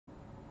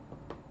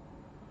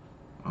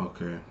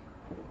Okay.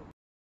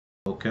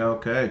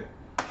 Okay.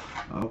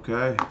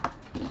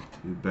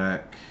 We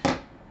back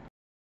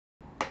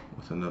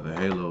with another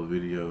Halo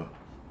video.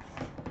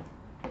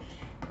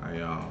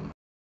 I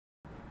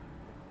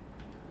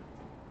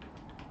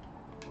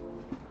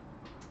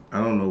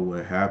don't know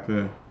what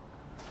happened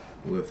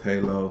with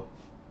Halo.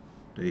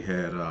 They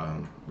had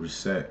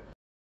reset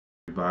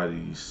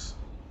everybody's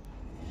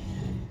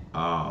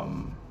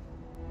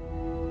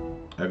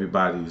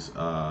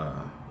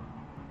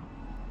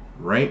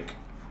rank,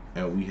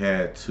 and we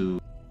had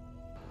to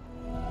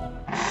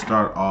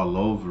start all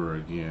over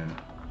again,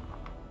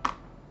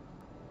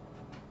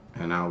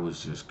 and I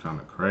was just kind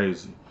of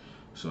crazy.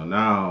 So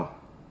now,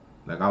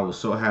 like, I was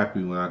so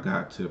happy when I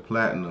got to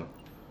platinum,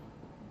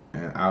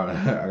 and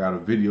I got a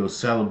video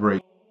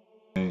celebrating,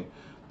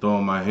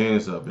 throwing my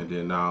hands up, and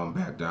then now I'm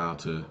back down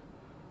to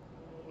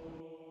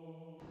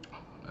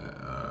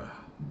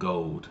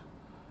gold,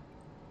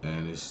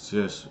 and it's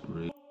just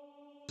really,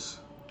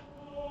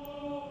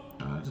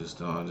 I just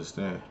don't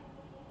understand.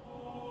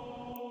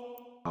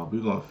 We're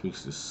gonna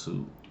fix this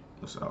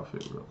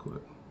outfit real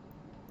quick.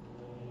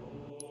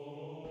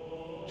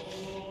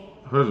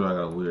 First of all, I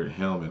got a weird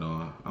helmet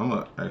on. I'm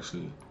gonna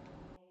actually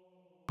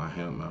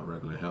my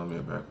regular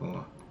helmet back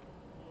on.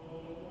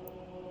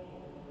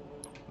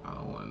 I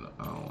don't want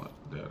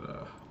that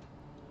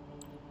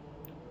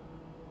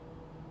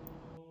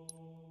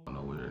I don't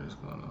know where it's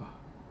gonna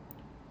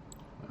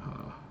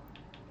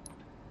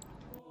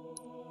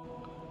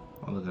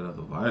I'll look at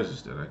other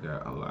visors that I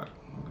got unlocked.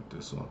 Look at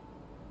this one.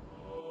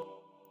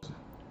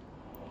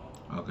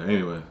 Okay,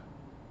 anyway.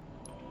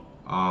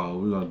 What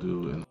we're gonna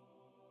do and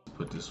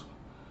put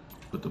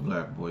the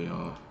black boy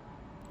on.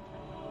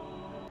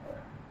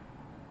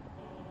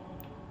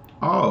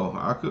 Oh,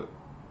 I could.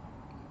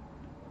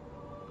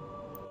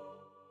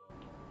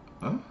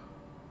 Huh?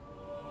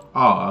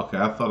 Oh, okay.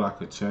 I thought I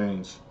could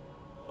change.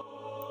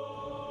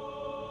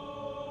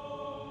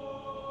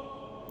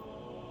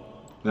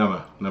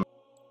 Never mind.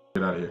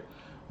 Get out of here.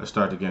 Let's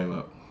start the game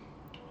up.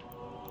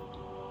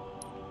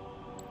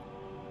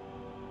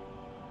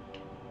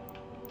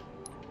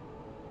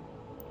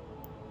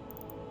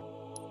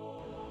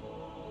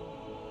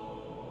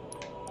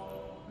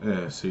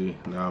 Yeah, see,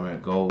 now I'm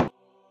at gold.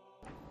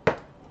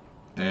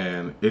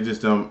 And it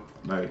just don't,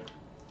 like,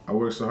 I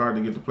worked so hard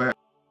to get the platinum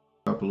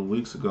a couple of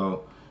weeks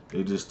ago.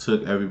 They just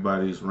took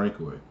everybody's rank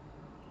away.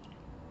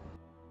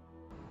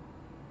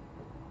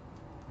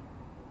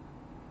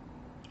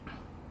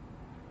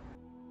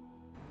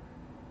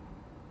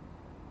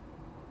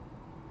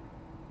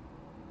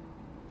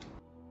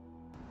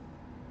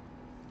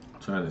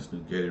 Trying this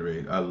new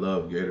Gatorade. I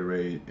love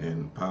Gatorade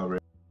and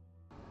Powerade.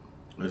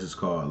 This is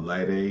called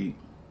Lite-Aid.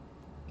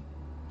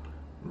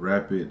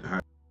 Rapid high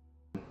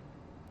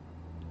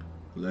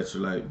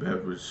electrolyte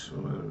beverage.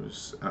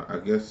 I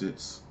guess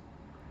it's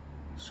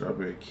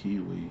strawberry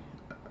kiwi,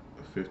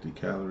 50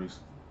 calories.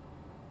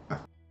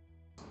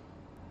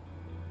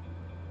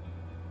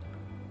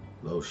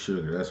 Low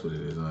sugar, that's what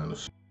it is.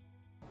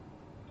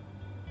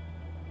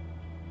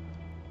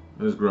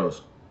 It's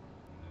gross.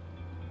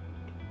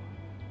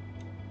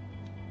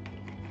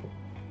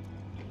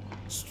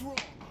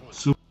 Super.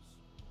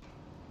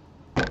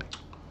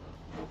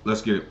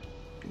 Let's get it.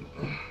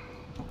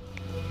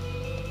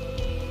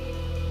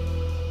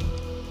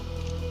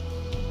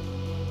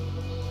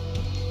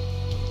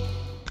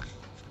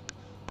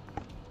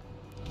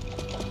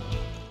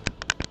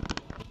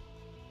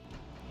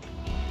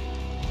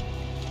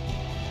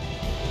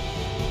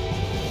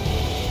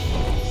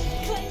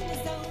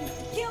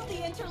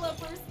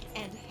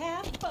 And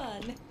have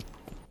fun.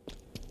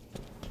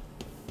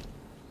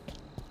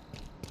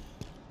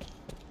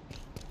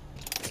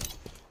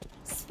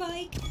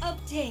 Spike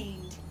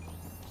obtained.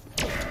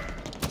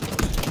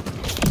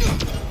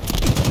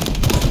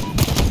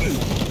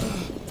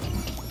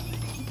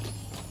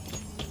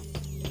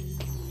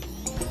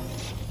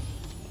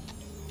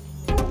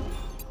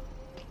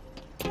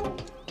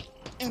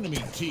 Enemy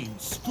team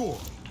scoring.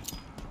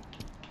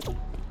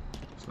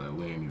 It's like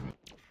we ain't even.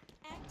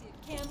 Active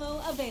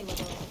camo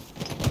available.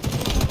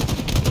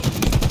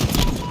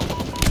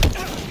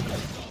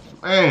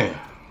 Man.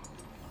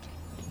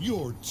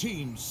 Your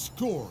team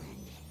scoring.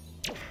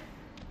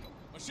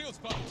 My shield's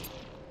popped.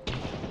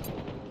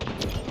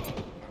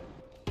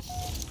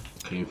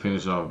 Can't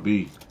finish off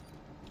B.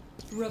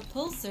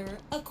 Repulsor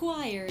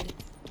acquired.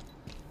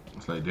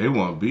 It's like they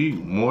want B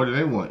more than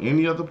they want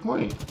any other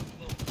point.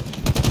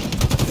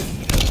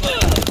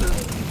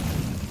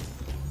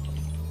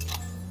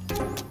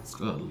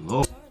 Good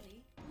Lord. Charlie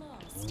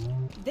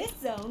lost. This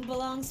zone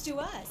belongs to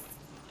us.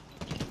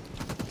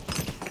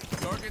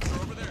 Targets are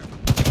over there.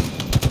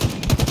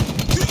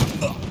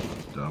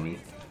 Dummy.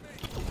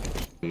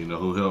 You know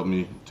who helped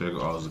me? Take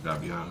all the guy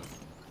behind.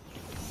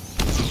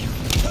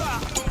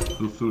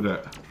 Who threw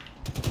that?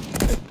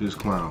 This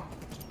clown.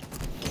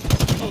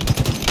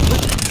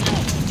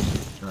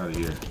 Get out of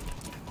here.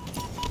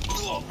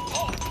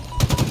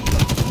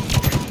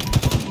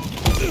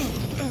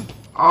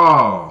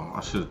 Oh,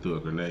 I should have threw a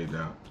grenade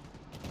down.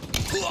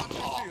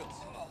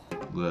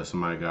 Glad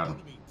somebody got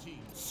him.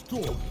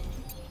 scoring.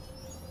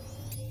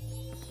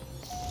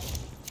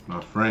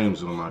 My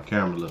frames on my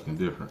camera looking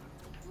different.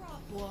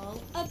 Drop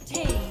wall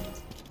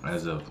obtained.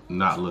 As of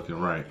not looking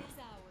right. Is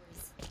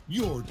ours.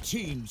 Your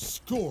team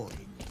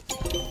scoring.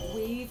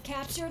 We've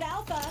captured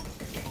Alpha.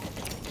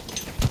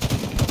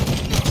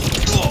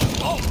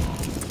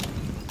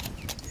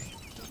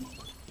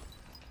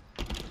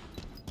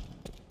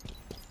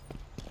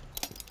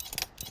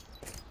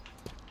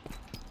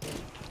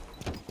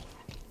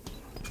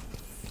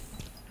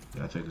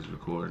 Gotta take this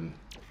recording.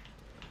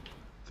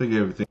 I think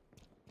everything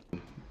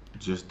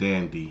just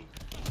dandy.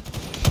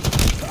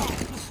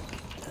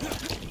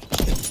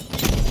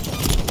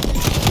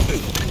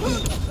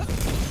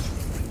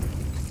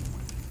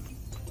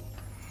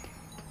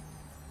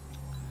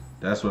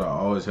 That's what I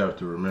always have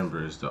to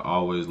remember, is to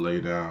always lay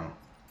down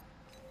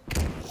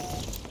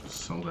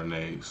some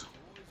grenades.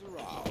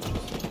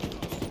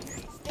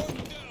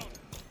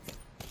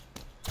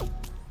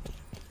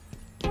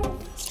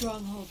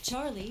 Stronghold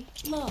Charlie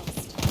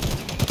lost.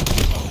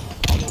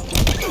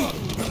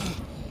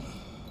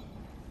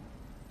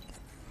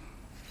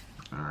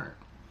 Alright.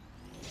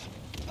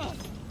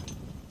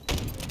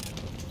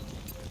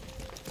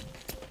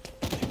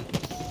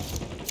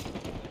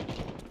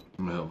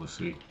 I'm gonna help us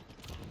see.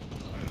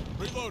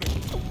 Reloading.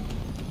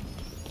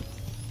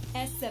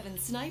 S7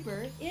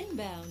 Sniper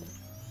inbound.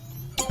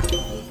 We've Oh,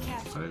 they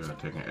captured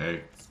gotta take an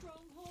A.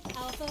 Stronghold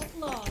Alpha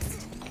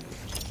lost.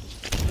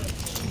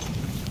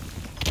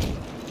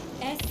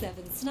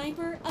 S7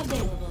 Sniper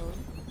available.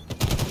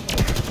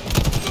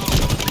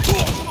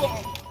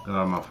 Get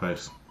out of my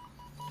face.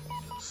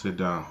 Sit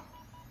down.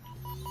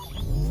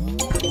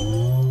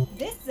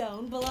 This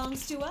zone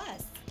belongs to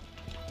us.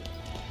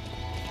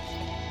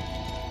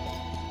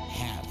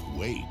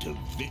 Halfway to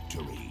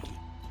victory.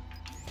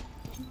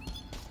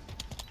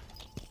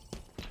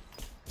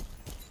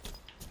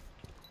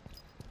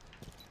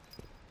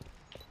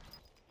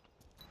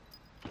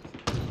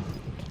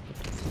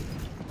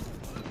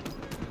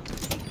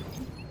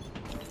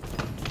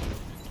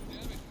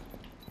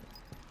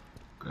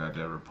 Got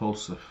that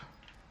repulsive.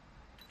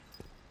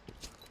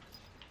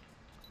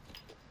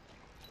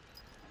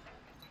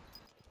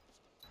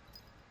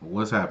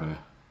 What's happening?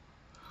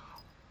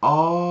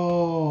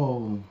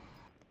 Oh,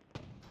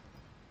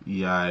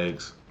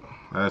 yikes!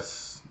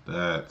 That's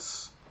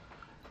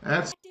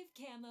Active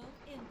camo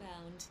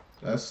inbound.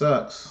 that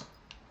sucks.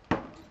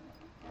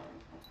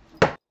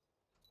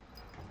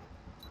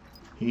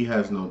 He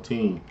has no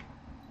team.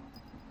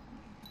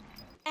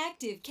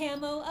 Active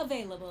camo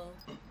available.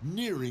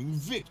 Nearing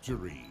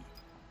victory.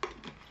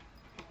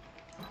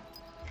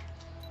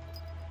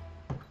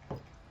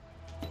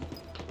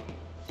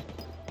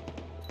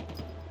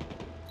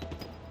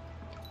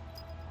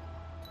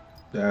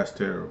 That's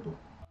terrible.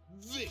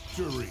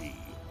 Victory.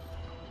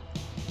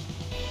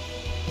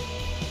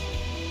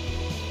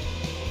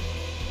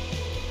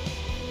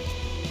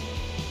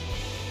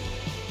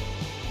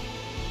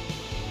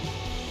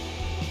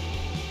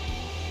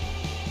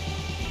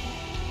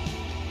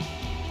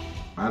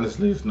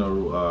 Honestly, there's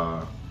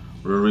no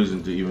real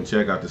reason to even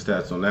check out the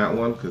stats on that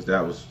one, because that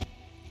was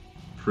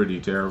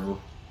pretty terrible.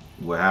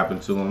 What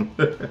happened to him?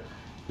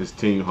 His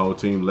whole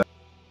team left.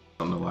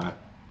 I don't know why.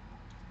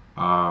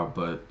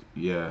 But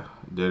yeah,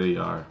 there they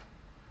are.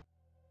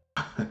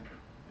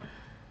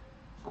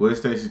 Gwen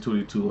Stacy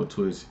 22 on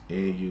Twitch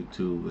and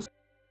YouTube.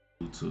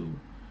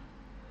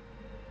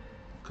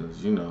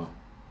 Cause you know,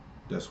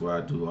 that's where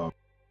I do all.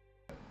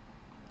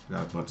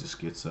 Got a bunch of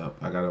skits up.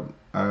 I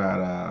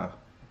got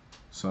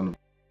Son of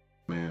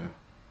Man.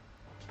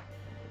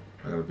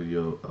 I got a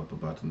video up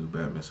about the new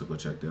Batman, so go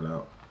check that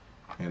out.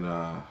 And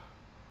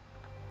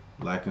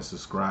like and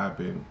subscribe,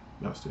 and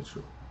y'all stay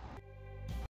true.